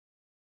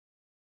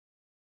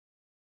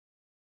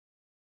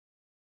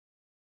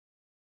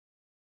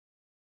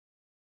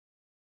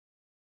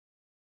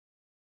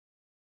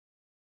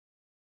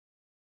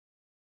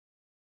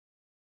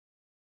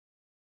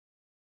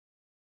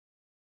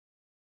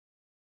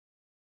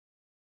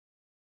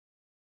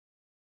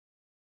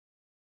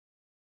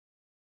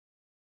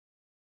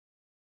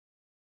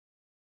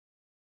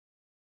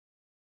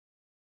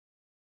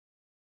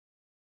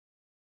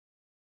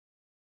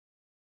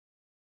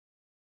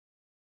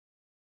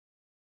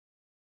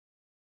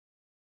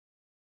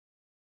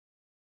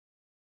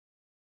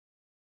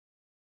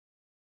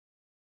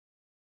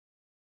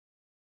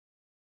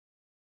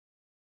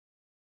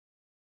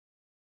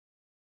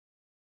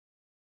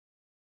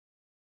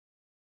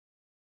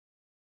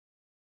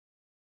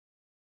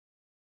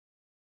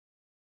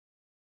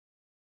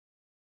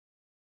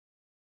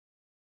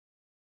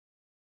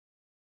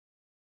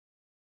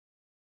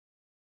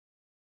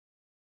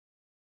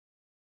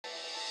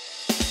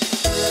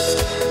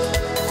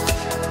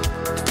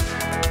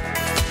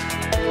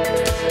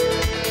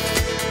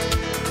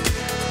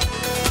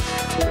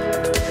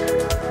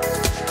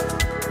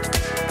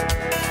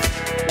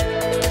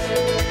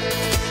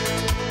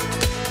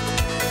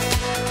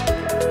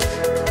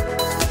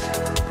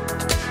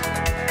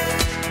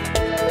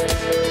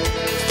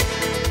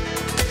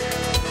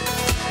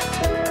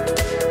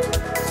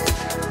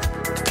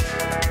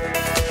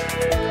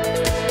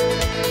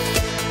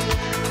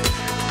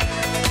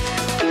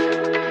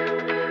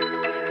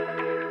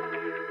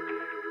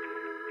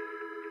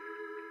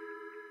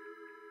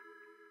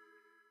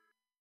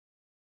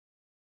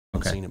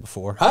haven't seen it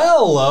before.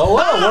 Hello.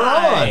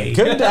 Hi. We're on.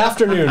 Good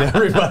afternoon,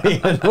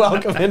 everybody, and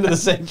welcome into the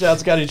St. John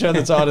Scotty Show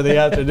that's on in the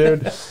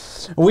afternoon.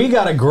 We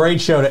got a great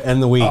show to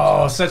end the week.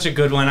 Oh, such a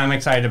good one. I'm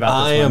excited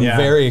about this one. I am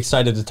very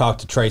excited to talk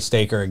to Trae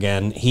Staker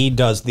again. He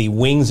does the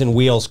Wings and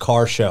Wheels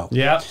car show.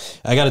 Yep.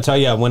 I got to tell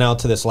you, I went out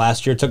to this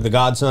last year, took the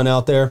godson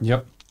out there.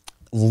 Yep.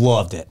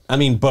 Loved it. I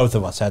mean, both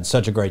of us had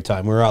such a great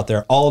time. We were out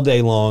there all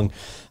day long,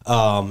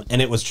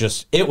 and it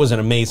was an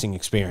amazing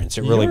experience.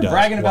 It really You were does.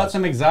 bragging about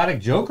some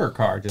exotic Joker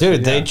car.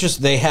 Dude,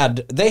 they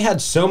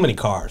had so many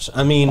cars.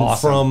 I mean,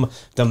 from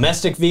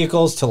domestic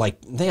vehicles to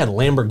they had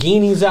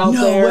Lamborghinis out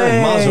there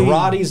and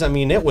Maseratis. I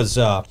mean, it was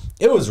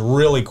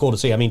really cool to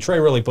see. I mean,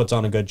 Trae really puts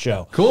on a good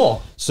show.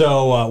 Cool.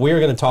 So we are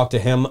going to talk to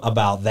him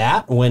about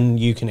that, when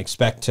you can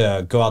expect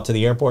to go out to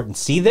the airport and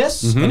see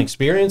this and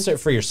experience it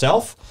for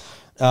yourself.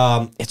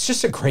 It's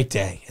just a great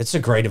day. It's a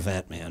great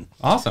event, man.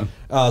 Awesome.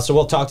 So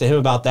we'll talk to him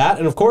about that.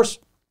 And of course,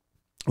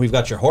 we've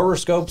got your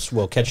horoscopes.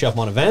 We'll catch you up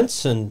on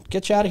events and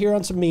get you out of here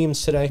on some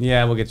memes today.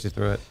 Yeah, we'll get you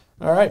through it.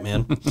 All right,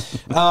 man.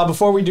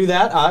 Before we do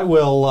that, I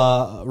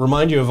will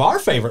remind you of our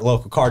favorite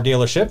local car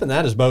dealership, and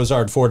that is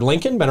Bozard Ford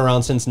Lincoln. Been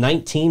around since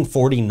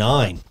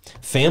 1949.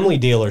 Family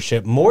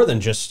dealership, more than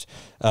just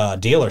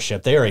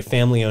dealership. They are a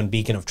family-owned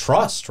beacon of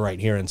trust right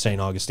here in St.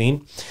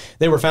 Augustine.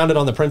 They were founded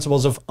on the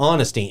principles of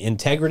honesty,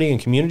 integrity,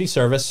 and community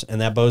service, and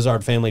that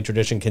Bozard family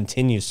tradition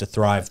continues to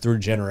thrive through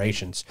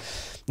generations.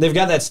 They've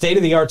got that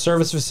state-of-the-art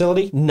service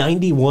facility,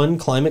 91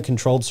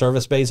 climate-controlled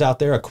service bays out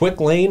there, a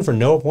quick lane for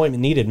no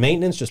appointment-needed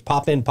maintenance. Just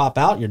pop in, pop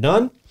out, you're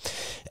done.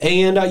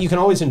 And you can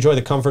always enjoy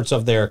the comforts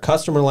of their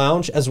customer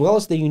lounge, as well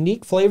as the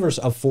unique flavors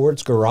of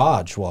Ford's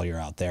Garage while you're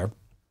out there.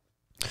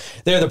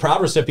 They're the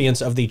proud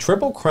recipients of the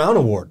Triple Crown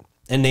Award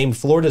and named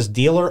Florida's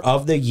Dealer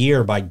of the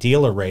Year by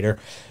Dealer Rater.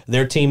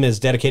 Their team is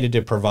dedicated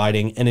to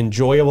providing an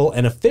enjoyable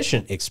and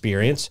efficient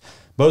experience.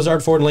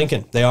 Bozard Ford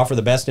Lincoln, they offer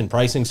the best in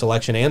pricing,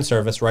 selection, and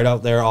service right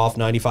out there off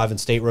 95 and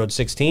State Road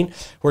 16,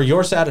 where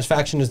your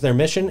satisfaction is their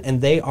mission, and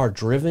they are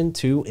driven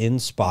to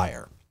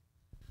inspire.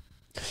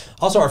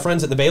 Also, our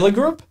friends at the Bailey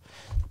Group,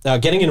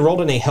 getting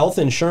enrolled in a health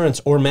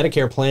insurance or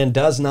Medicare plan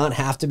does not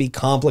have to be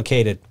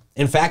complicated.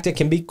 In fact, it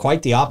can be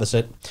quite the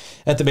opposite.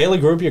 At the Bailey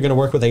Group, you're going to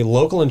work with a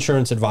local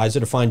insurance advisor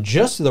to find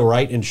just the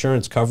right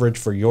insurance coverage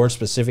for your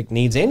specific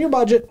needs and your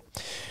budget.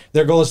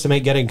 Their goal is to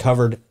make getting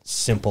covered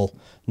simple.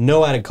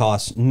 No added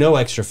costs, no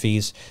extra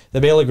fees.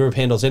 The Bailey Group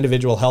handles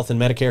individual health and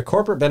Medicare,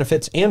 corporate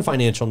benefits, and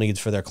financial needs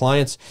for their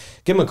clients.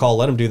 Give them a call.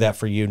 Let them do that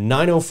for you.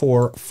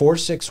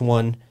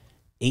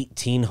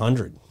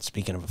 904-461-1800.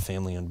 Speaking of a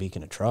family-owned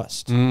beacon of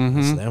trust.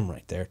 That's them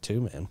right there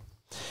too, man.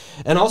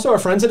 And also our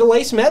friends at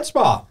Elace Med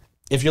Spa.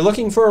 If you're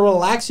looking for a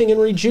relaxing and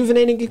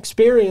rejuvenating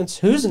experience,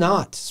 who's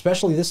not,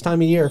 especially this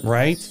time of year?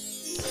 Right.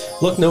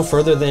 Look no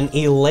further than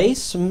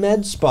Elace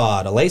Med Spa.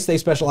 At Elace, they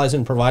specialize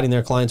in providing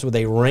their clients with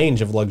a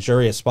range of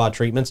luxurious spa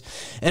treatments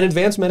and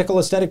advanced medical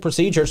aesthetic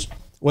procedures.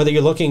 Whether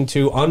you're looking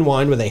to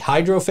unwind with a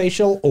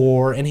hydrofacial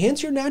or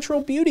enhance your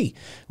natural beauty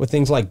with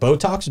things like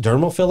Botox,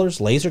 dermal fillers,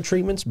 laser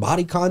treatments,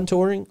 body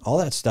contouring, all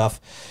that stuff.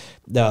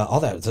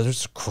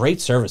 There's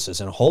great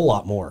services and a whole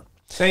lot more.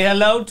 Say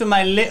hello to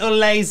my little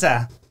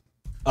laser.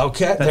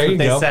 Okay, That's there you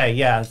what go. they say.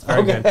 Yeah, it's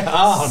very good.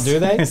 Oh, do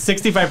they?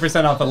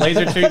 65% off the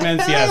laser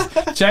treatments.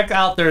 Yes. Check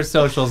out their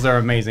socials. They're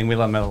amazing. We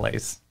love Metal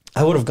Lace.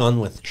 I would have gone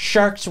with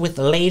sharks with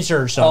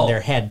lasers on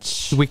their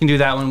heads. We can do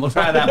that one. We'll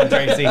try that one,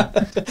 Tracy.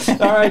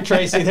 All right,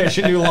 Tracy, there's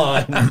your new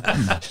line.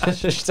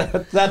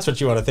 That's what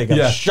you want to think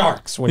of,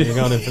 sharks, when you're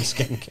going in for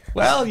skincare.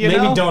 Well,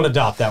 maybe don't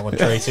adopt that one,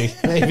 Tracy.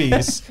 Maybe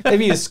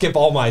you skip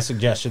all my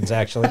suggestions,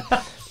 actually.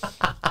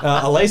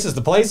 Elace is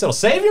the place that'll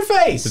save your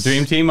face. The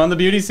dream team on the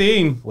beauty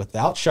scene.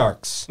 Without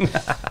sharks.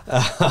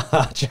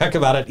 Check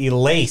them out at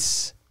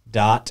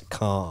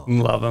elace.com.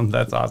 Love them.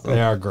 That's awesome.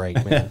 They are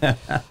great, man.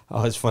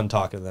 Always fun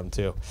talking to them,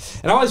 too.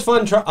 And always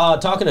fun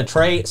talking to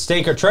Trae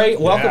Staker. Trae,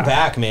 welcome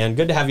back, man.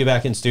 Good to have you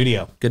back in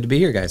studio. Good to be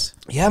here, guys.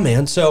 Yeah,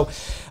 man. So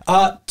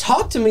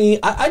talk to me.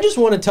 I just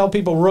want to tell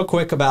people real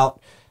quick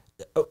about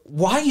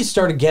why you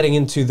started getting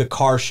into the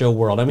car show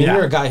world. I mean,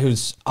 you're a guy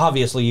who's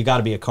obviously you got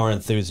to be a car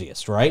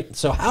enthusiast, right?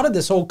 So how did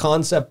this whole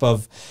concept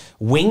of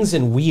Wings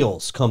and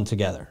Wheels come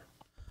together?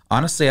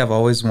 Honestly, I've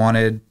always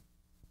wanted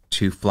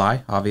to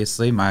fly.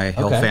 Obviously, my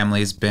whole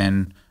family's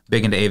been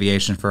big into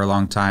aviation for a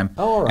long time.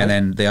 Oh, all right. And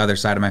then the other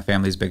side of my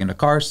family is big into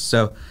cars.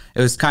 So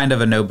it was kind of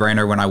a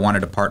no-brainer when I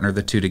wanted to partner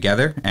the two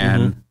together.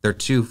 And they're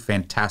two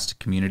fantastic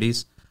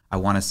communities. I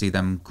want to see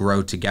them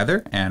grow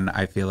together. And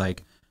I feel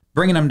like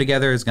bringing them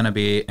together is going to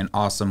be an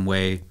awesome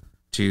way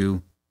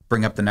to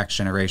bring up the next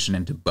generation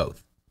into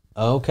both.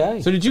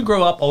 Okay. So did you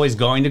grow up always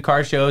going to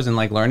car shows and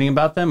learning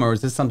about them? Or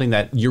was this something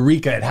that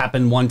Eureka, it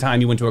happened one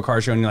time you went to a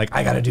car show and you're like,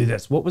 I got to do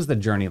this. What was the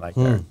journey like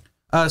there?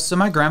 So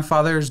my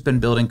grandfather's been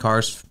building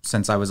cars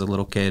since I was a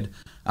little kid.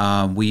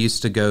 We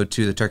used to go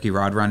to the Turkey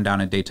Rod Run down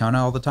in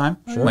Daytona all the time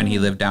when he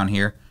lived down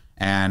here.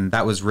 And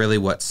that was really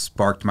what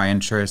sparked my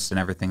interest and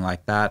everything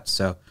like that.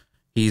 So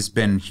he's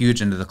been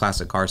huge into the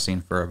classic car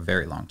scene for a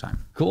very long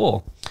time.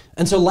 Cool.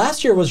 And so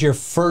last year was your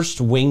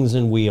first Wings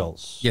and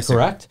Wheels, Yes, sir.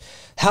 correct?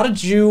 How did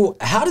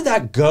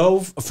that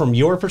go from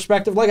your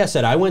perspective? Like I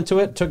said, I went to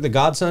it, took the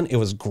Godson. It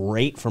was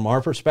great from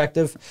our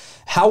perspective.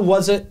 How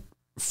was it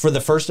for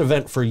the first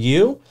event for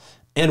you?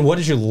 And what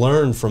did you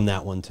learn from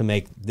that one to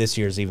make this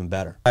year's even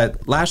better?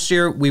 Last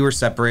year we were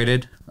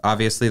separated.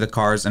 Obviously, the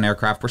cars and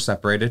aircraft were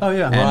separated. Oh,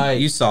 yeah. And Right.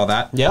 you saw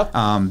that. Yep.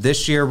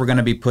 This year we're going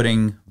to be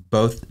putting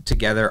both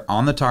together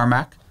on the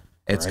tarmac.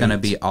 It's going to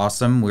be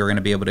awesome. We're going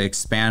to be able to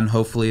expand,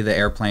 hopefully, the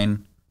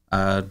airplane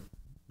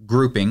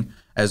grouping,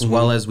 as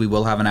well as we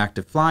will have an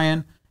active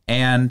fly-in,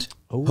 and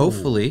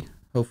hopefully,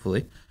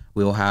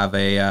 we will have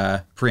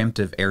a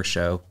preemptive air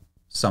show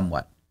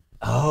somewhat.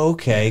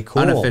 Okay,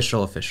 cool.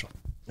 Unofficial, official.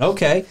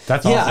 Okay.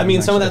 That's yeah, awesome, I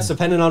mean, some of actually. that's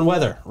dependent on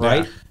weather,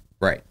 right? Yeah.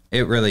 Right.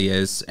 It really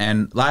is.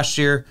 And last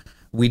year,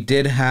 we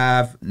did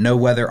have no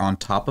weather on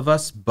top of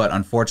us, but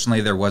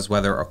unfortunately, there was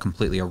weather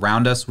completely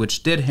around us,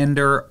 which did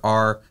hinder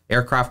our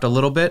aircraft a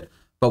little bit.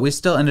 But we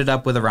still ended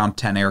up with around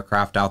 10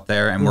 aircraft out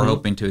there, and we're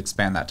hoping to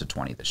expand that to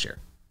 20 this year.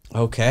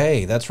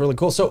 Okay, that's really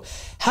cool. So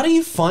how do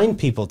you find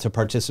people to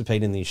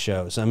participate in these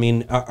shows? I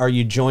mean, are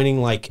you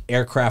joining like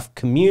aircraft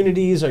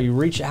communities?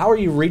 How are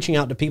you reaching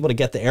out to people to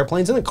get the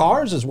airplanes and the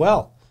cars as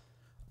well?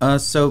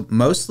 So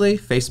mostly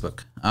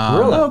Facebook.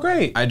 Really? Oh,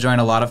 great. I join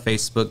a lot of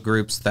Facebook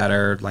groups that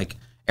are like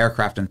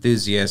aircraft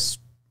enthusiasts,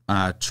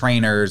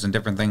 trainers, and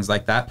different things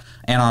like that.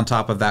 And on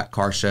top of that,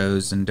 car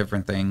shows and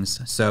different things.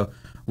 So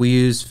we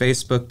use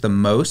Facebook the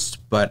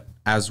most, but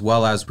as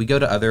well as we go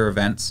to other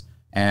events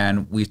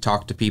and we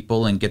talk to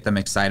people and get them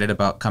excited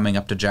about coming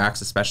up to Jax,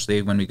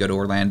 especially when we go to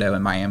Orlando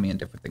and Miami and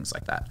different things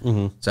like that.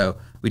 So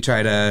we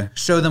try to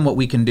show them what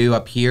we can do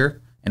up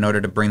here in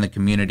order to bring the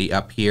community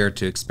up here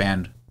to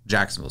expand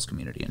Jacksonville's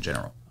community in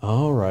general.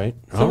 All right.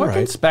 So what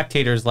can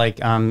spectators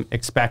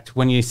expect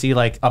when you see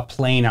like a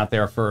plane out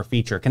there for a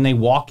feature? Can they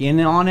walk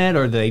in on it,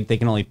 or they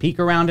can only peek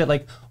around it?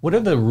 Like, what are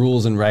the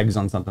rules and regs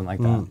on something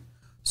like that?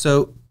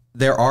 So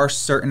there are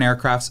certain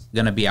aircrafts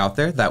going to be out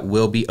there that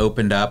will be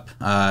opened up.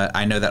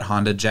 I know that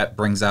Honda Jet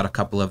brings out a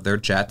couple of their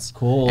jets.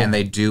 Cool. And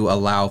they do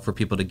allow for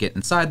people to get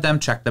inside them,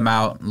 check them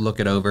out, look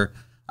it over.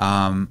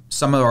 Some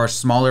of our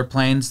smaller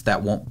planes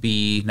that won't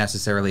be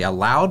necessarily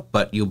allowed,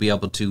 but you'll be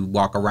able to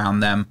walk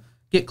around them,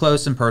 get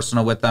close and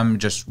personal with them,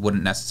 just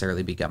wouldn't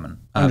necessarily be able to go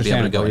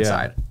Understandable,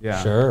 inside.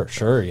 Yeah.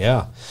 Sure,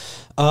 yeah.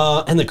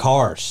 And the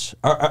cars.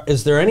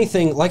 Is there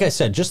anything, like I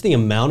said, just the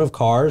amount of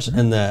cars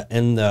and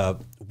the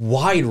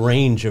wide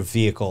range of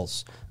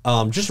vehicles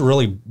just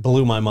really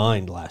blew my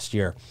mind last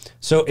year.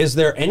 So is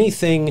there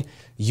anything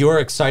you're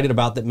excited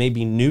about that may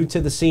be new to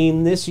the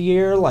scene this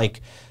year? Like,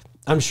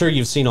 I'm sure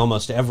you've seen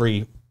almost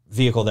every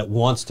vehicle that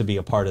wants to be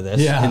a part of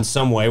this in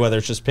some way, whether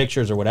it's just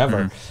pictures or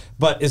whatever.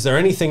 But is there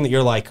anything that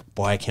you're like,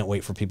 boy, I can't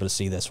wait for people to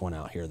see this one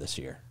out here this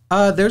year?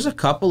 There's a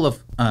couple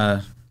of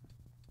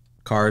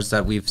cars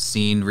that we've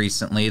seen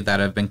recently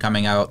that have been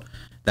coming out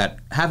that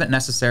haven't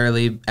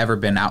necessarily ever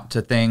been out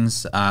to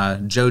things.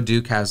 Joe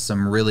Duke has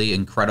some really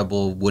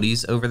incredible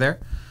Woodies over there.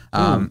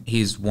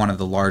 He's one of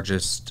the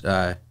largest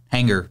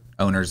hangar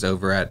owners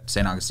over at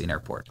St. Augustine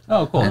Airport.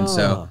 Oh, cool. And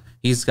so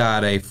he's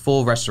got a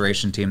full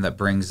restoration team that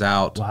brings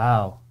out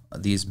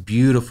these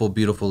beautiful,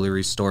 beautifully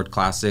restored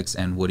classics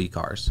and Woody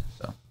cars.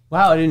 So.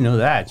 Wow, I didn't know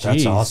that. Jeez.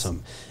 That's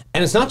awesome.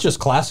 And it's not just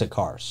classic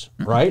cars,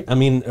 right? I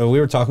mean, we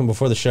were talking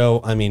before the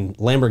show. I mean,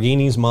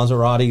 Lamborghinis,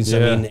 Maseratis.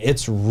 I mean,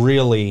 it's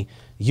really,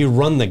 you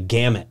run the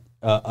gamut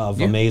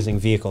of amazing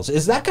vehicles.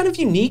 Is that kind of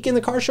unique in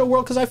the car show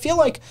world? Because I feel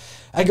like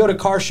I go to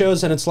car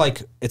shows and it's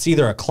like, it's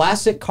either a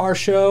classic car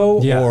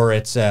show or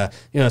it's a,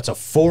 it's a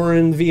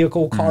foreign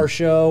vehicle car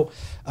show.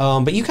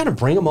 But you kind of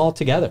bring them all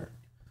together.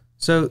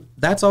 So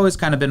that's always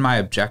kind of been my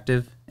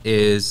objective,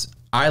 is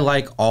I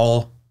like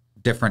all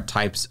different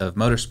types of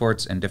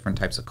motorsports and different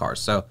types of cars.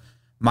 So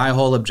my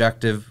whole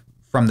objective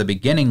from the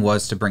beginning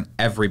was to bring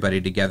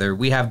everybody together.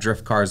 We have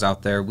drift cars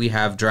out there. We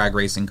have drag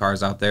racing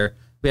cars out there.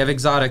 We have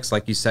exotics,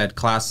 like you said,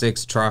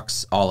 classics,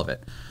 trucks, all of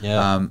it.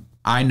 Yeah.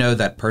 I know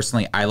that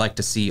personally I like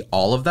to see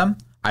all of them.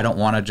 I don't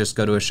want to just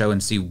go to a show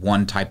and see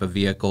one type of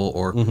vehicle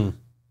or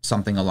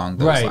something along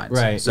those lines.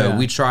 Right, so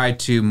we try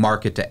to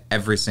market to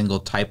every single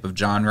type of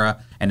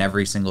genre and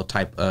every single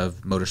type of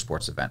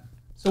motorsports event.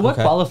 So what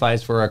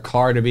qualifies for a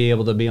car to be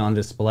able to be on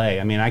display?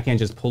 I mean, I can't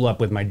just pull up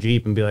with my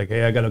Jeep and be like,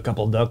 hey, I got a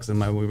couple ducks in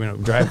my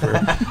drive through.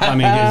 I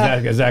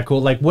mean, is that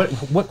cool? Like,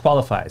 what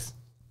qualifies?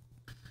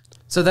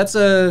 So that's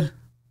an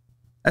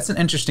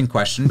interesting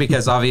question,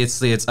 because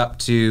obviously it's up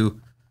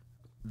to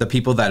the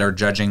people that are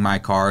judging my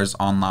cars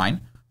online.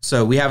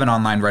 So we have an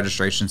online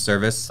registration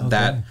service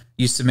that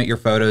you submit your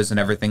photos and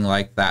everything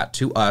like that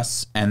to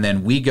us, and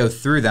then we go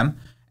through them,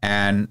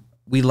 and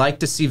we like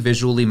to see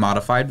visually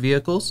modified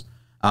vehicles.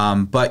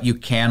 But you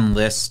can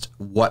list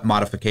what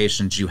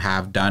modifications you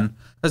have done,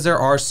 because there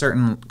are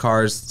certain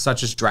cars,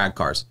 such as drag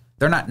cars.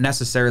 They're not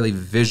necessarily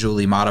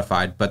visually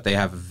modified, but they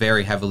have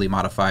very heavily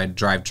modified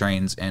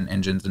drivetrains and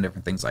engines and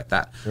different things like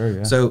that.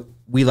 So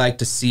we like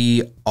to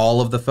see all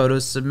of the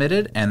photos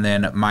submitted, and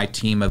then my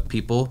team of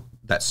people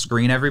that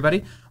screen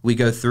everybody. We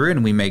go through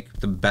and we make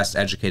the best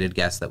educated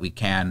guess that we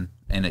can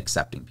in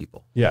accepting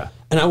people. Yeah.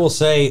 And I will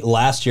say,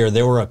 last year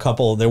there were a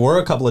couple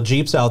of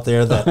Jeeps out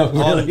there that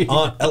Really?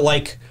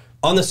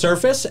 on the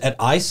surface at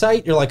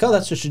eyesight, you're like, oh,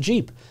 that's just a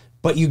Jeep.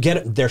 But you get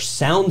it, their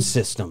sound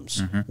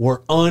systems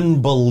were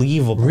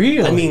unbelievable.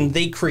 Really? I mean,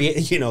 they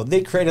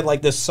created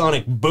like this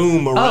sonic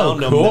boom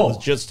around them that cool. was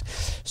just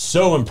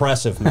so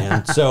impressive,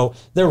 man. So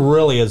there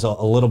really is a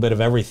little bit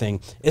of everything.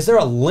 Is there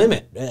a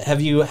limit?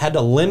 Have you had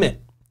to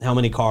limit how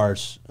many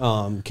cars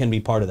can be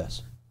part of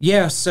this?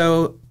 Yeah,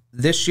 so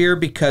this year,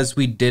 because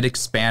we did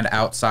expand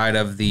outside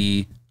of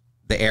the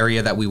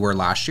area that we were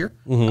last year,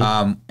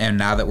 and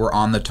now that we're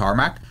on the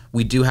tarmac,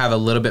 we do have a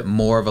little bit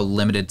more of a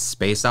limited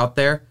space out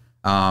there.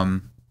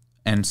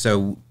 And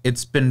so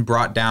it's been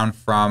brought down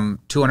from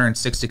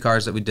 260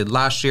 cars that we did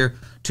last year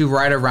to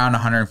right around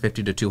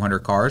 150 to 200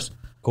 cars.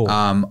 Cool.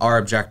 Our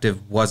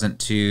objective wasn't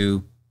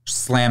to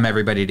slam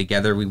everybody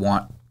together. We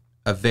want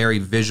a very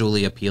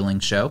visually appealing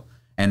show.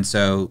 And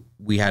so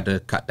we had to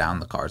cut down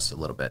the cars a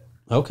little bit.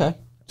 Okay.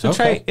 So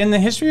Trae, in the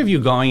history of you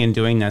going and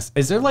doing this,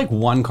 is there like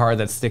one car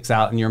that sticks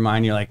out in your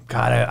mind? You're like,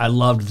 God, I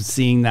loved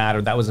seeing that,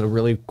 or that was a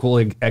really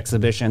cool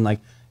exhibition. Like,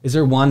 is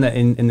there one that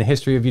in the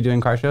history of you doing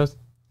car shows?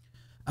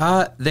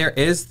 There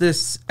is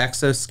this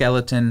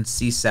exoskeleton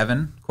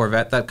C7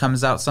 Corvette that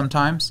comes out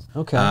sometimes.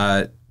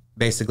 Okay.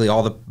 Basically,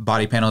 all the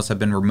body panels have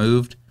been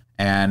removed,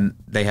 and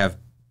they have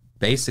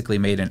basically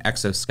made an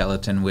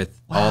exoskeleton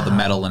with all the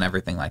metal and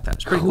everything like that.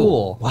 It's pretty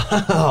cool.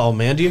 Wow,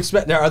 man. Do you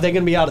expect, are they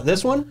going to be out at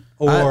this one?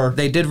 Or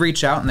they did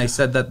reach out and they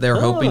said that they're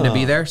hoping to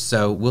be there,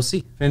 so we'll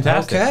see.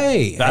 Fantastic.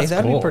 Okay. That's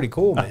that'd cool. be pretty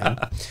cool, man.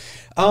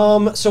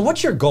 So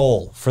what's your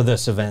goal for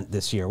this event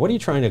this year? What are you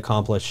trying to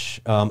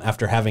accomplish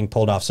after having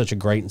pulled off such a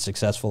great and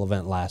successful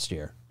event last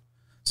year?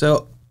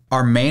 So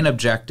our main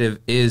objective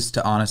is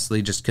to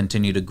honestly just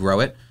continue to grow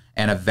it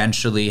and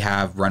eventually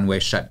have runway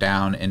shut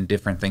down and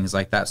different things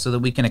like that so that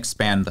we can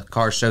expand the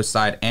car show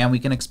side and we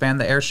can expand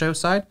the air show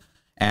side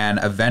and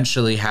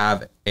eventually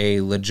have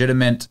a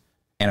legitimate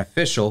and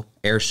official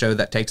air show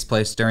that takes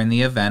place during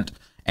the event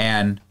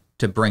and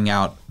to bring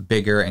out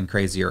bigger and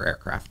crazier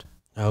aircraft.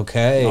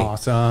 Okay.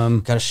 Awesome.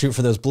 Got to shoot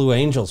for those Blue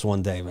Angels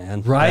one day,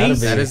 man. Right?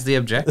 That is the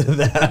objective.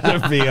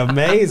 That'd be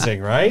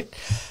amazing, right?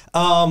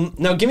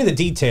 Now, give me the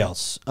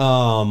details.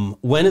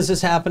 When is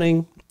this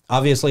happening?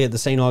 Obviously, at the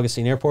St.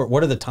 Augustine Airport.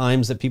 What are the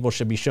times that people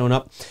should be showing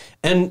up?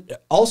 And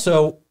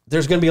also,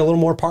 there's going to be a little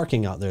more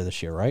parking out there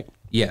this year, right?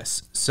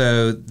 Yes.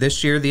 So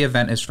this year, the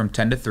event is from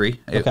 10 to 3.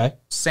 Okay.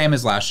 Same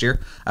as last year.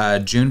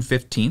 June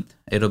 15th.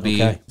 It'll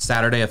be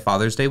Saturday of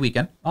Father's Day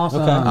weekend.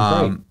 Awesome.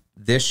 Okay.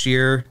 This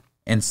year,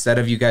 instead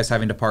of you guys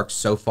having to park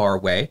so far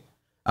away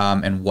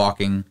and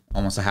walking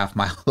almost a half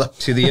mile up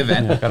to the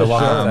event, Gotta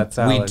walk up that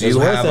salad. we do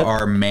have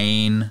our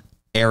main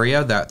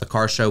area that the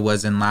car show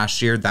was in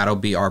last year. That'll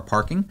be our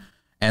parking.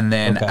 And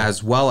then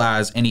as well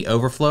as any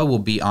overflow will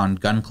be on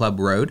Gun Club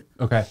Road.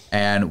 Okay.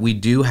 And we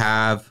do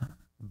have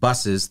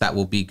buses that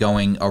will be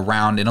going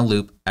around in a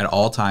loop at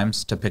all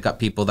times to pick up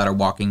people that are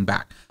walking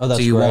back. Oh, that's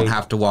so you won't great.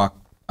 have to walk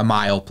a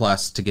mile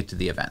plus to get to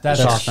the event. That's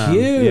awesome.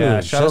 huge.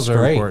 Yeah, shuttles That's are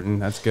great. important.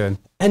 That's good.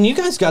 And you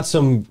guys got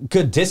some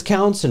good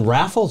discounts and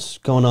raffles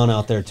going on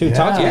out there, too.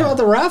 Talk to me about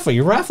the raffle.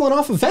 You're raffling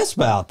off a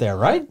Vespa out there,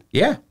 right?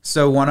 Yeah.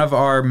 So one of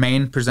our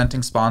main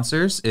presenting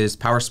sponsors is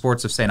Power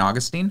Sports of St.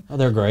 Augustine. Oh,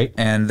 they're great.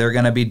 And they're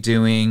going to be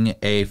doing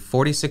a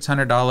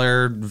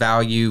 $4,600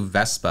 value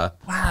Vespa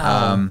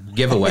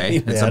giveaway. Hey,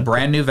 it's a man.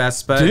 brand new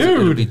Vespa. Dude.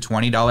 It'll be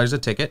 $20 a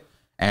ticket.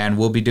 And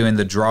we'll be doing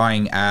the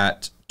drawing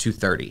at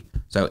 2:30.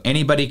 So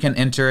anybody can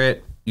enter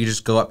it. You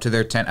just go up to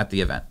their tent at the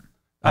event.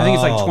 I think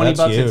it's like Oh, 20 that's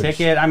bucks huge. a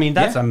ticket. I mean,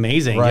 that's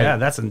amazing. Right. Yeah,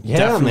 that's Yeah,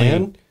 definitely.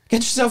 man. Get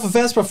yourself a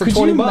Vespa for Could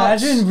 20 you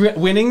bucks.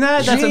 imagine winning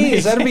that? That's Jeez,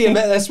 amazing. that'd be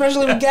amazing,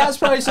 especially with gas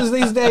prices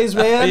these days,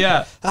 man.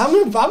 Yeah. I'm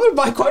gonna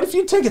buy quite a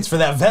few tickets for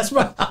that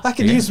Vespa. I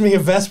could use me a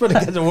Vespa to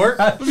get to work.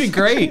 That would be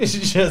great.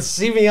 Just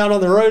see me out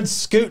on the road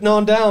scooting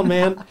on down,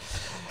 man.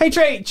 Hey,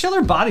 Trae,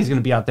 Chiller Body's going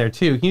to be out there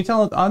too. Can you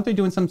tell, aren't they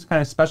doing some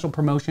kind of special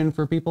promotion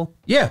for people?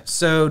 Yeah.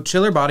 So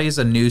Chiller Body is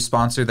a new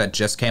sponsor that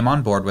just came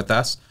on board with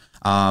us.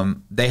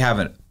 They have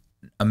an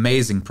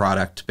amazing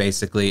product.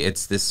 Basically,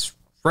 it's this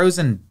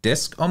frozen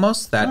disc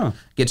almost that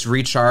gets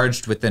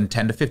recharged within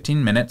 10 to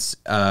 15 minutes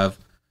of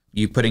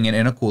you putting it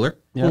in a cooler,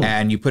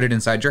 and you put it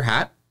inside your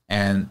hat,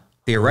 and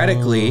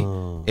theoretically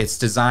it's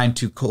designed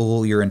to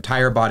cool your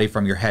entire body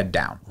from your head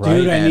down.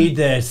 Dude, I And need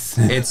this.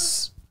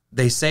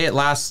 they say it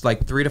lasts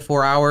like 3 to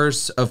 4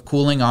 hours of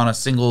cooling on a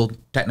single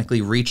technically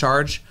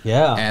recharge.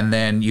 Yeah. And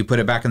then you put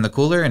it back in the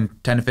cooler, and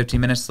 10 to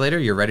 15 minutes later,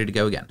 you're ready to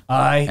go again.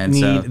 I And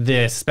need so-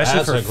 this, especially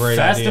That's for a great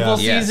festival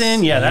idea. Yes.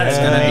 season. Yeah, that is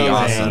Yeah. going to It's be gonna be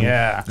awesome. awesome.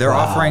 Yeah. They're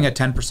offering a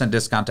 10%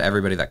 discount to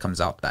everybody that comes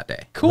out that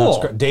day. Cool. That's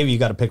great. Dave, you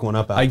got to pick one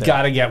up out I there.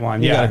 got to get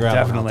one. You Yeah, gotta grab one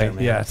out definitely. there,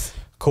 man. Yes.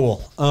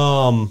 Cool.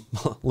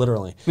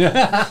 Literally.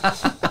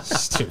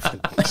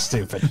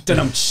 Stupid.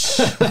 Dun-dum.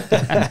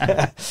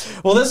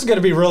 Well, this is going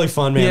to be really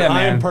fun, man. Yeah,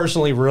 I am man.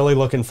 personally really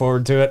looking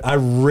forward to it. I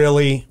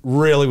really,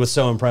 really was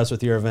so impressed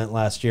with your event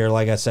last year.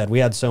 Like I said, we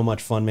had so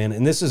much fun, man.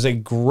 And this is a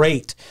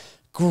great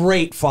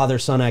great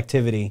father-son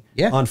activity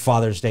on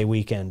Father's Day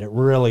weekend. It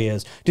really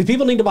is. Do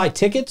people need to buy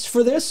tickets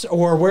for this,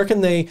 or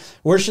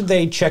where should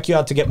they check you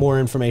out to get more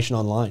information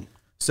online?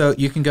 So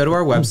you can go to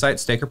our website,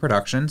 Staker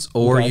Productions,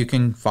 or you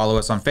can follow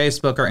us on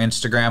Facebook or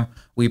Instagram.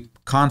 We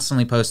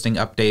constantly posting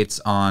updates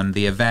on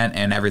the event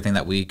and everything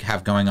that we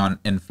have going on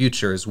in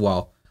future as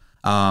well.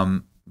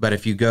 But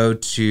if you go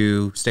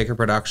to Staker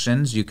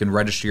Productions, you can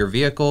register your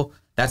vehicle.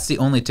 That's the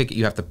only ticket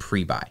you have to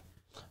pre-buy.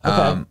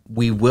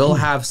 We will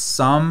have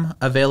some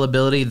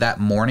availability that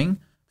morning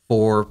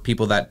for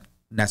people that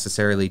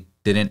necessarily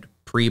didn't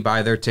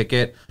pre-buy their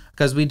ticket,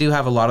 because we do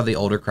have a lot of the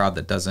older crowd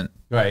that doesn't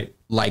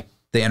like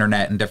the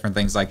internet and different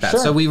things like that.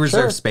 So we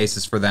reserve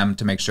spaces for them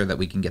to make sure that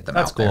we can get them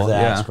out there.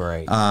 That's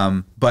great.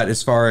 But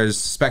as far as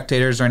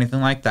spectators or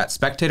anything like that,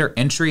 spectator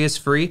entry is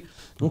free.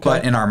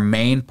 But in our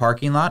main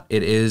parking lot,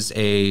 it is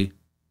a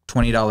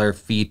 $20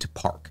 fee to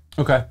park.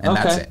 And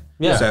that's it.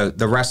 Yeah. So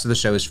the rest of the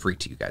show is free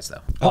to you guys,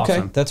 though.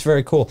 Okay, that's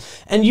very cool.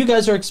 And you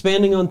guys are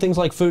expanding on things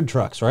like food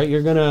trucks, right?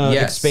 You're going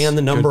to expand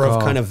the number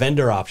of kind of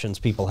vendor options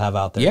people have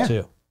out there,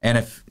 too. And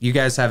if you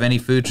guys have any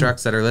food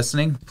trucks that are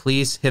listening,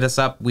 please hit us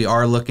up. We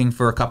are looking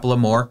for a couple of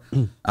more.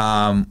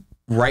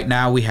 Right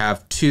now, we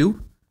have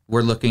 2.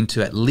 We're looking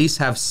to at least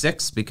have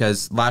 6,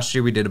 because last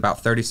year we did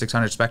about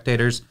 3,600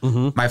 spectators.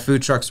 My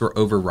food trucks were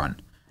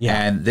overrun.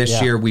 And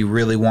this year we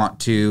really want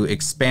to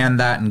expand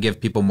that and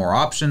give people more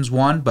options,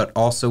 one, but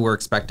also we're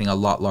expecting a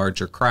lot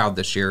larger crowd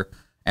this year,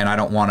 and I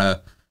don't want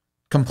to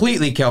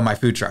completely kill my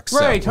food trucks.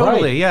 Right, so.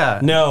 totally, yeah.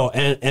 No,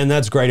 and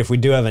that's great. If we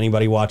do have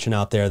anybody watching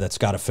out there that's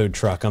got a food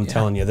truck, I'm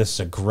telling you, this is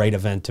a great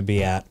event to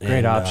be at.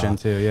 Great option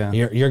too, yeah.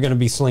 You're going to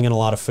be slinging a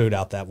lot of food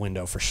out that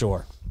window for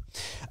sure.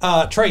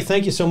 Trae,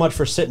 thank you so much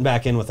for sitting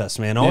back in with us,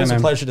 man. Always a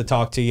pleasure to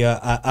talk to you.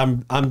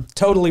 I'm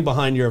totally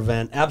behind your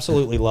event.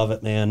 Absolutely love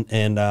it, man.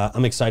 And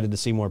I'm excited to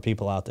see more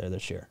people out there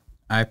this year.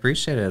 I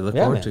appreciate it. I look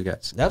forward to it,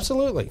 guys.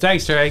 Absolutely.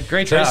 Thanks, Trae.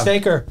 Great Trae job.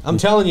 Staker, I'm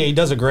telling you, he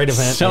does a great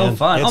event. So man.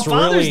 fun. It's On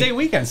Father's Day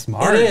weekend.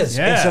 Smart. It is.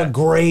 Yeah. It's a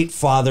great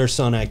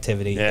father-son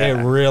activity. Yeah.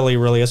 It really,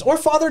 really is. Or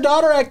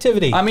father-daughter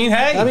activity. I mean,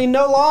 hey. I mean,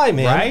 no lie,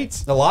 man.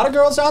 Right? A lot of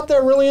girls out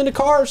there really into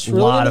cars,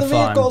 really Lot into of the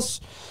fun. vehicles.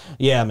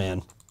 Yeah,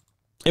 man.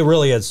 It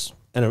really is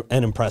an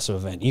impressive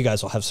event. You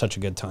guys will have such a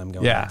good time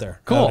going out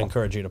there. Cool. I would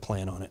encourage you to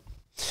plan on it.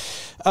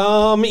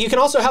 You can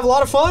also have a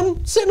lot of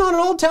fun sitting on an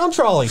old town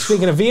trolley.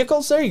 Speaking of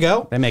vehicles, there you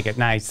go. They make it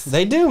nice.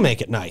 They do make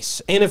it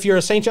nice. And if you're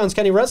a St. Johns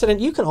County resident,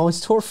 you can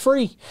always tour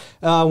free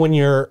when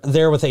you're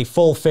there with a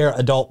full fare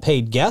adult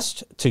paid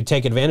guest. To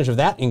take advantage of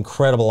that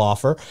incredible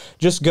offer,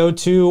 just go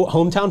to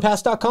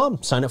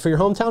hometownpass.com. Sign up for your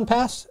hometown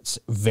pass. It's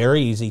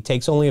very easy.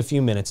 Takes only a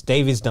few minutes.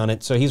 Davey's done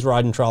it, so he's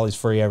riding trolleys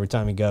free every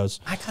time he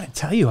goes. I gotta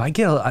tell you, I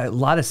get a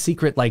lot of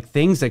secret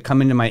things that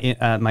come into my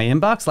my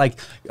inbox. Like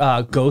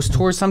ghost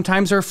tours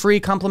sometimes are free,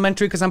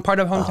 complimentary, because I'm part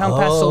of Hometown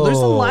Pass. So there's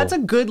lots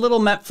of good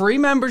little free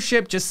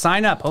membership. Just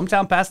sign up,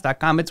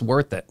 hometownpass.com. It's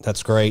worth it.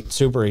 That's great.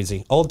 Super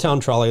easy. Old Town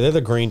Trolley. They're the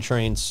green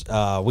trains.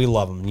 We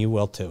love them. You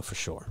will too, for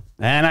sure.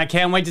 And I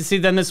can't wait to see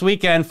them this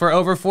weekend. For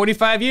over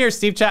 45 years,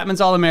 Steve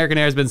Chapman's All-American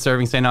Air has been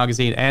serving St.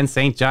 Augustine and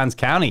St. Johns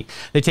County.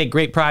 They take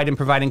great pride in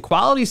providing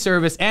quality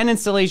service and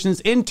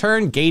installations, in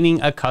turn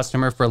gaining a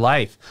customer for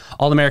life.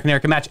 All-American Air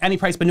can match any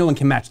price, but no one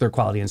can match their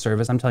quality and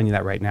service. I'm telling you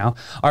that right now.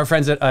 Our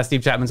friends at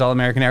Steve Chapman's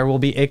All-American Air will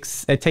be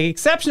take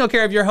exceptional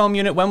care of your home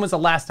unit. When was the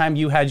last time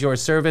you had your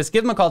service?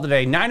 Give them a call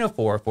today,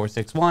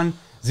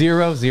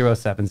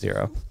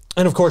 904-461-0070.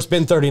 And of course,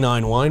 Bin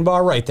 39 Wine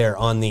Bar right there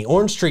on the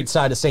Orange Street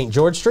side of St.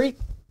 George Street.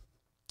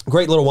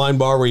 Great little wine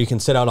bar where you can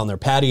sit out on their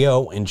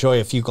patio,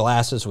 enjoy a few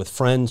glasses with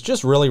friends,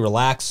 just really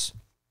relax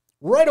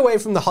right away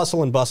from the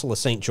hustle and bustle of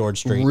St. George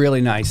Street. Really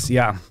nice,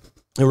 yeah.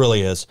 It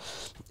really is.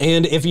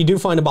 And if you do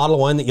find a bottle of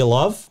wine that you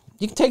love,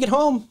 you can take it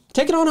home.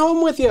 Take it on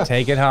home with you.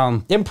 Take it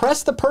home.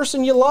 Impress the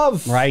person you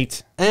love.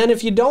 Right. And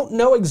if you don't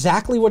know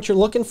exactly what you're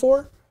looking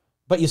for,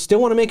 but you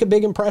still want to make a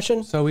big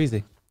impression, So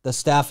easy. the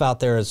staff out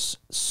there is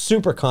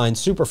super kind,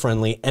 super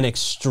friendly, and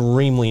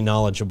extremely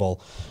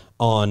knowledgeable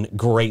on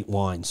great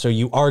wine. So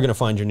you are going to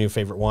find your new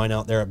favorite wine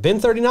out there at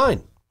Bin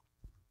 39.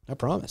 I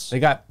promise.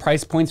 They got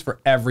price points for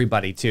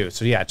everybody, too.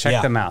 So, yeah,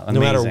 check them out. No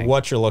Amazing. matter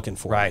what you're looking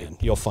for, Right. man,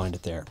 you'll find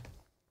it there.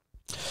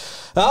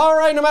 All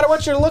right, no matter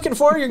what you're looking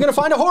for, you're going to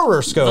find a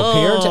horoscope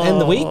here to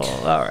end the week.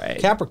 All right.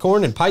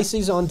 Capricorn and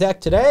Pisces on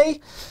deck today.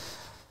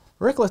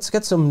 Rick, let's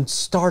get some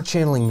star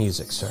channeling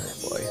music, sir.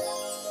 Boy.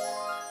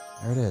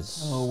 There it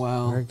is. Oh,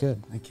 wow. Very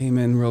good. I came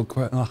in real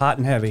quick, hot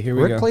and heavy. Here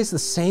we Rick go. plays the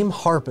same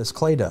harp as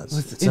Clay does.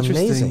 It's It's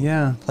interesting, amazing.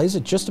 yeah. Plays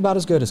it just about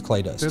as good as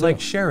Clay does. They're too. like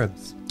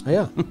cherubs.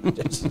 Yeah.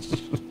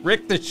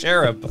 Rick the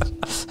Cherub.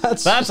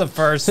 That's That's a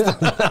first.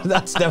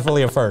 That's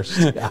definitely a first.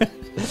 Yeah.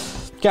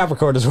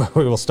 Capricorn is where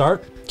we will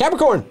start.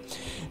 Capricorn,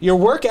 your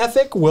work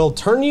ethic will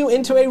turn you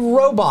into a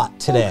robot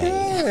today.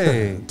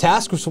 Hey.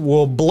 Tasks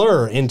will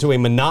blur into a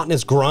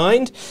monotonous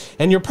grind,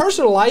 and your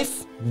personal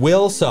life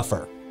will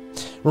suffer.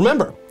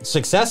 Remember,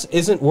 success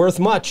isn't worth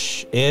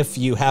much if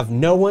you have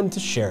no one to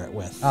share it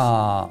with.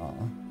 Aw.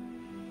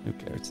 Who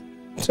cares?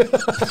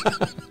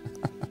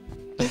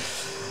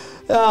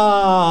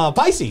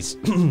 Pisces.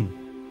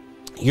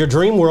 Your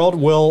dream world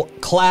will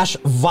clash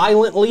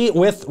violently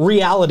with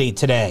reality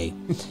today.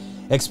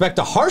 Expect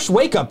a harsh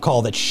wake-up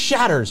call that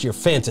shatters your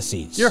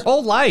fantasies. Your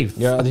whole life.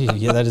 Yeah,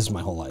 that is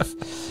my whole life.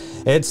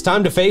 It's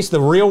time to face the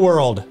real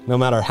world, no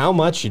matter how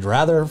much you'd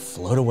rather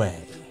float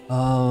away.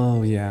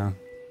 Oh, yeah.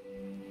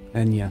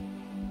 And yeah,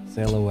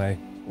 sail away.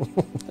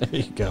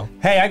 There you go.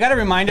 Hey, I got to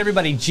remind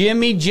everybody,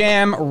 Jimmy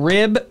Jam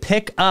Rib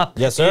Pickup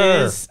Yes,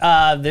 sir. is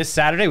this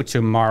Saturday,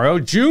 tomorrow,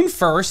 June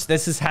 1st.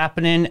 This is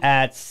happening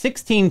at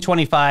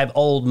 1625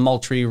 Old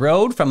Moultrie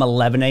Road from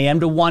 11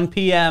 a.m. to 1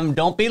 p.m.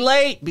 Don't be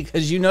late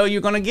because you know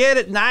you're going to get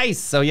it nice.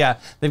 So yeah,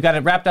 they've got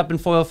it wrapped up in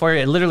foil for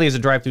you. It literally is a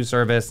drive-through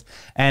service.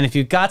 And if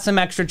you've got some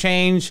extra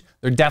change,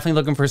 they're definitely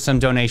looking for some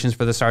donations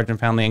for the Sargent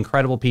family.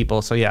 Incredible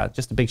people. So yeah,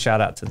 just a big shout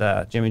out to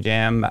the Jimmy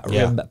Jam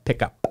Rib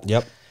Pickup.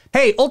 Yep.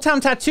 Hey, Old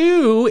Town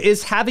Tattoo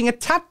is having a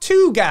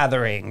tattoo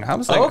gathering. I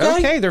was like,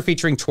 okay. They're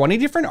featuring 20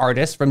 different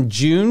artists from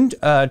June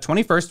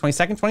 21st,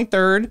 22nd,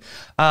 23rd.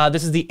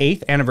 This is the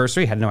 8th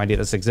anniversary. Had no idea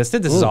this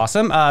existed. This is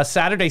awesome.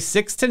 Saturday,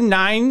 6 to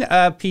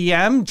 9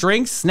 p.m.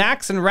 Drinks,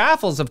 snacks, and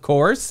raffles, of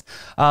course.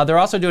 They're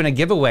also doing a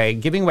giveaway,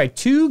 giving away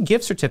 2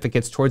 gift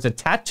certificates towards a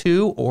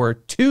tattoo or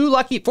 2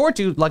 lucky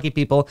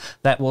people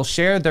that will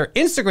share their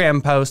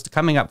Instagram post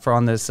coming up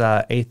on this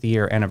 8th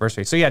year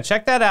anniversary. So yeah,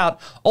 check that out.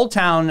 Old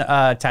Town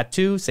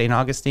Tattoo, St.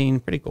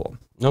 Augustine, pretty cool.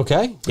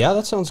 Okay, yeah,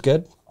 that sounds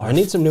good. I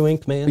need some new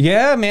ink, man.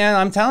 Yeah, man,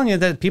 I'm telling you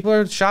that people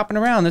are shopping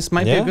around. This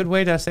might be a good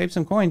way to save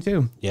some coin,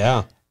 too.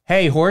 Yeah.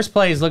 Hey,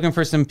 Horseplay is looking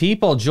for some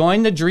people.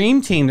 Join the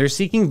Dream Team. They're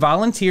seeking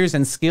volunteers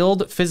and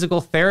skilled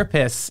physical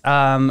therapists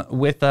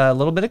with a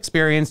little bit of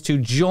experience to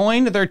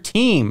join their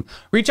team.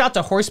 Reach out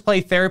to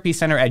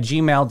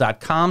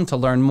horseplaytherapycenter@gmail.com to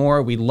learn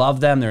more. We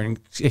love them. They're an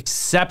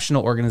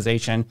exceptional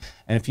organization.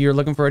 And if you're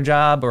looking for a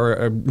job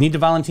or need to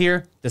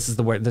volunteer, this is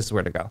where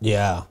to go.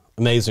 Yeah.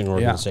 Amazing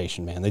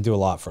organization, man. They do a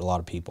lot for a lot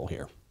of people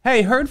here.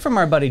 Hey, heard from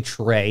our buddy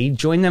Trae.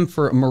 Join them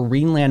for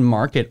Marineland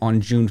Market on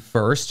June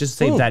 1st. Just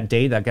save that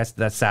date. I guess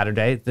that's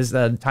Saturday. This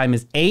time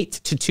is 8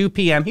 to 2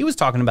 p.m. He was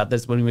talking about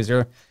this when he was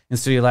here in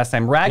studio last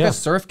time. Raga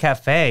Surf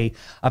Cafe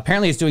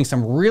apparently is doing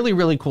some really,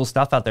 really cool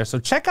stuff out there. So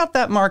check out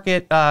that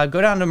market.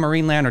 Go down to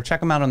Marineland or check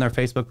them out on their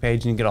Facebook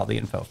page and you can get all the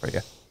info for you.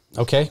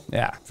 Okay.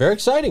 Yeah. Very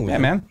exciting, man. Yeah,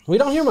 man. We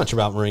don't hear much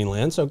about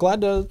Marineland, so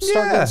glad to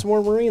start getting some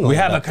more Marineland. We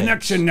have a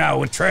connection now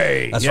with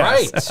Trae. That's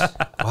right.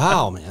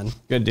 Wow, man.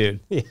 Good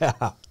dude. Yeah.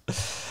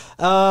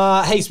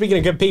 Hey, speaking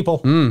of good people,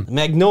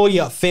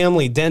 Magnolia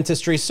Family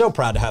Dentistry. So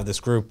proud to have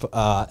this group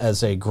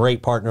as a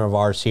great partner of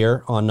ours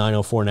here on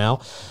 904 Now.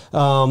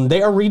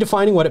 They are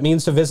redefining what it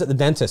means to visit the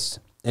dentist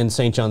in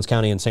St. Johns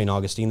County and St.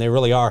 Augustine. They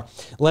really are.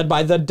 Led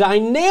by the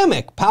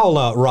dynamic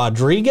Paula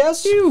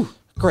Rodriguez.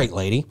 Great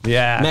lady.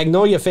 Yeah.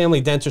 Magnolia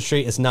Family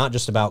Dentistry is not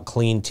just about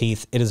clean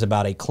teeth. It is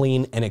about a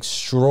clean and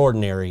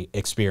extraordinary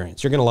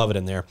experience. You're going to love it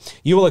in there.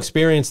 You will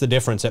experience the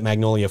difference at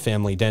Magnolia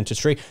Family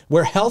Dentistry,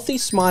 where healthy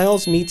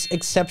smiles meets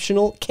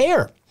exceptional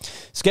care.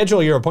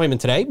 Schedule your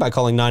appointment today by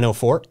calling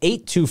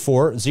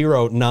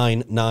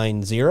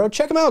 904-824-0990.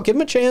 Check them out. Give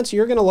them a chance.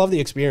 You're going to love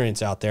the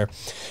experience out there.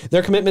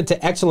 Their commitment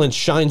to excellence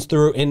shines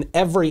through in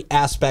every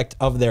aspect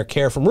of their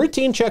care, from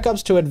routine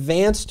checkups to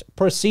advanced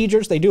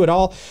procedures. They do it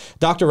all.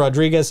 Dr.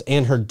 Rodriguez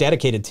and her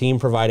dedicated team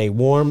provide a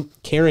warm,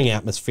 caring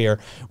atmosphere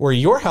where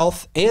your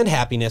health and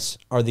happiness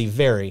are the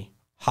very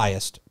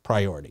highest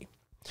priority.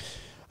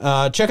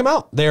 Check them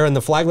out. They're in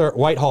the Flagler at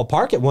Whitehall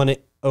Park at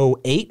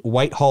 108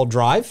 Whitehall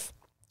Drive.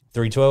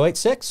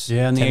 32086.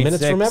 Yeah, 10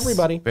 minutes from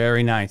everybody.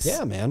 Very nice.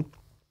 Yeah, man.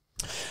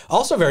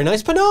 Also very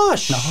nice,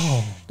 Panache.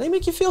 Oh. They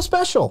make you feel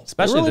special.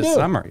 Especially really this do.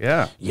 summer,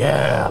 yeah.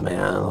 Yeah,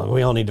 man.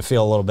 We all need to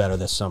feel a little better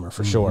this summer,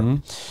 for sure.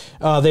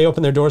 They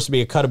opened their doors to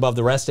be a cut above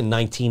the rest in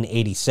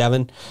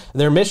 1987.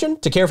 Their mission,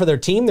 to care for their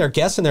team, their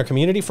guests, and their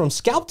community from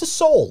scalp to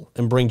soul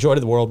and bring joy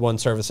to the world one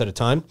service at a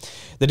time.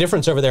 The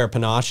difference over there at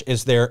Panache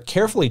is their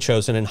carefully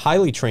chosen and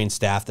highly trained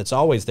staff that's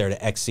always there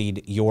to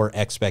exceed your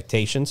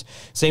expectations.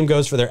 Same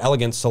goes for their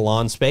elegant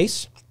salon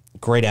space.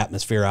 Great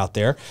atmosphere out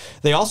there.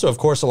 They also, of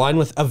course, align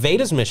with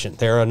Aveda's mission.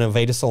 They're an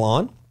Aveda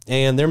salon,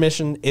 and their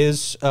mission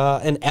is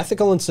an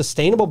ethical and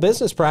sustainable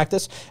business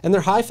practice and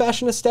their high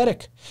fashion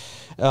aesthetic.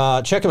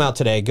 Check them out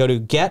today. Go to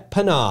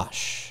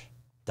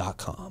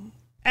getpanache.com.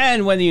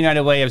 And when the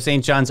United Way of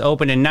St. John's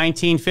opened in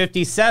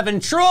 1957,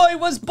 Troy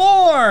was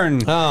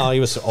born. Oh, he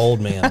was an old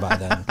man by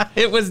then.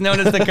 It was known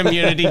as the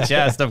Community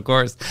Chest, of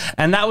course.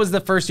 And that was the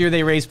first year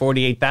they raised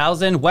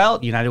 $48,000. Well,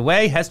 United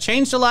Way has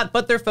changed a lot,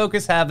 but their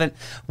focus haven't,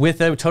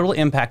 with a total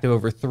impact of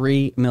over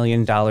 $3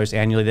 million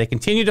annually. They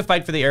continue to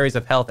fight for the areas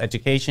of health,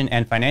 education,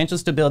 and financial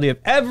stability of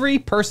every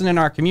person in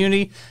our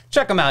community.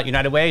 Check them out,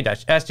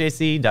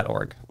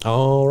 unitedway-sjc.org.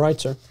 All right,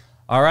 sir.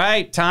 All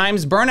right,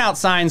 Times burnout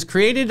signs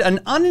created an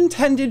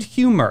unintended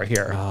humor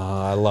here.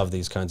 I love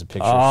these kinds of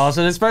pictures. Oh,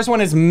 so this first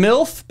one is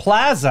MILF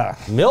Plaza.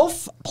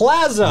 MILF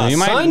Plaza.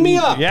 Sign me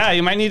up. Yeah,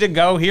 you might need to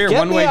go here. Get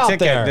One-way me out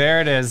ticket.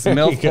 There it is.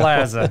 MILF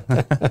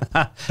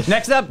Plaza.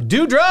 Next up,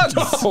 do drugs.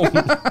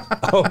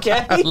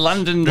 Okay.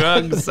 London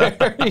drugs.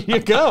 There you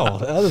go.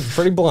 That was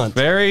pretty blunt.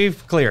 Very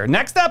clear.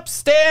 Next up,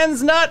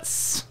 Stan's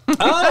nuts.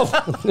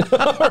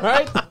 Oh, all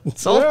right.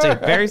 Salty, All right.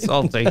 very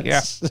salty.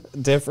 Yeah.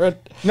 Different.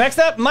 Next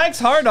up, Mike's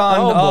Hard On.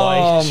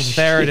 Oh, boy.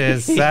 There it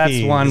is. That's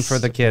Jeez. one for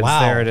the kids.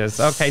 Wow. There it is.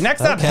 Okay,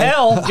 next up, Okay.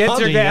 Hell. Get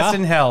your Yeah. gas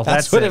in Hell.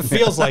 That's what it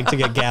feels like to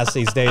get gas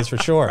these days, for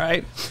sure.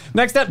 Right.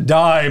 Next up,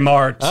 Die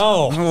Mart.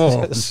 Oh,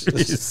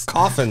 jeez.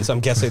 coffins, I'm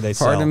guessing they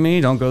sell. Pardon me,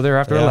 don't go there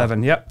after Yeah.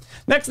 11. Yep.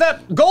 Next up,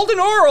 Golden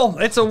Oral.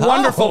 It's a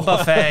wonderful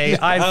buffet.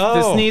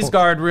 The sneeze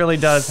guard really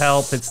does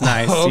help. It's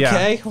nice.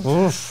 Okay.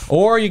 Yeah.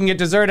 Or you can get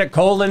dessert at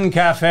Colon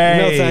Cafe.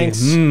 No thanks.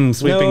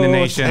 Sweeping the No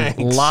nation. thanks.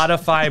 A lot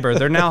of fiber.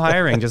 They're now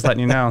hiring, just letting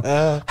you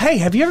know. Hey,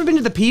 have you ever been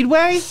to the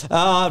Peedway?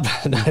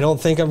 I don't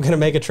think I'm going to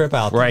make a trip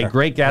out there. Right,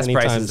 great gas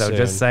anytime prices, though, soon.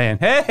 just saying.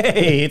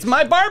 Hey, it's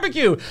my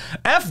barbecue.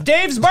 F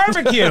Dave's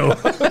Barbecue. All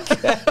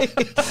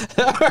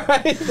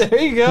right, there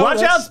you go.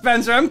 Watch out,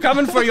 Spencer. I'm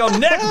coming for your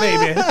neck,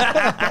 baby.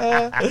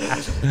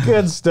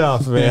 Good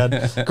stuff,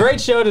 man.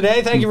 Great show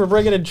today. Thank you for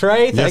bringing in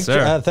Trae. Yes,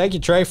 sir. Thank you,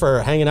 Trae,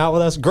 for hanging out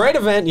with us. Great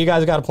event. You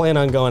guys got to plan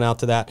on going out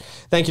to that.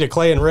 Thank you to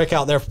Clay and Rick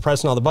out there for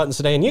pressing all the buttons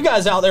today. And you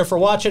guys out there for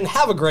watching.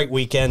 Have a great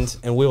weekend,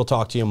 and we will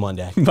talk to you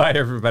Monday. Bye,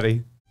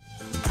 everybody.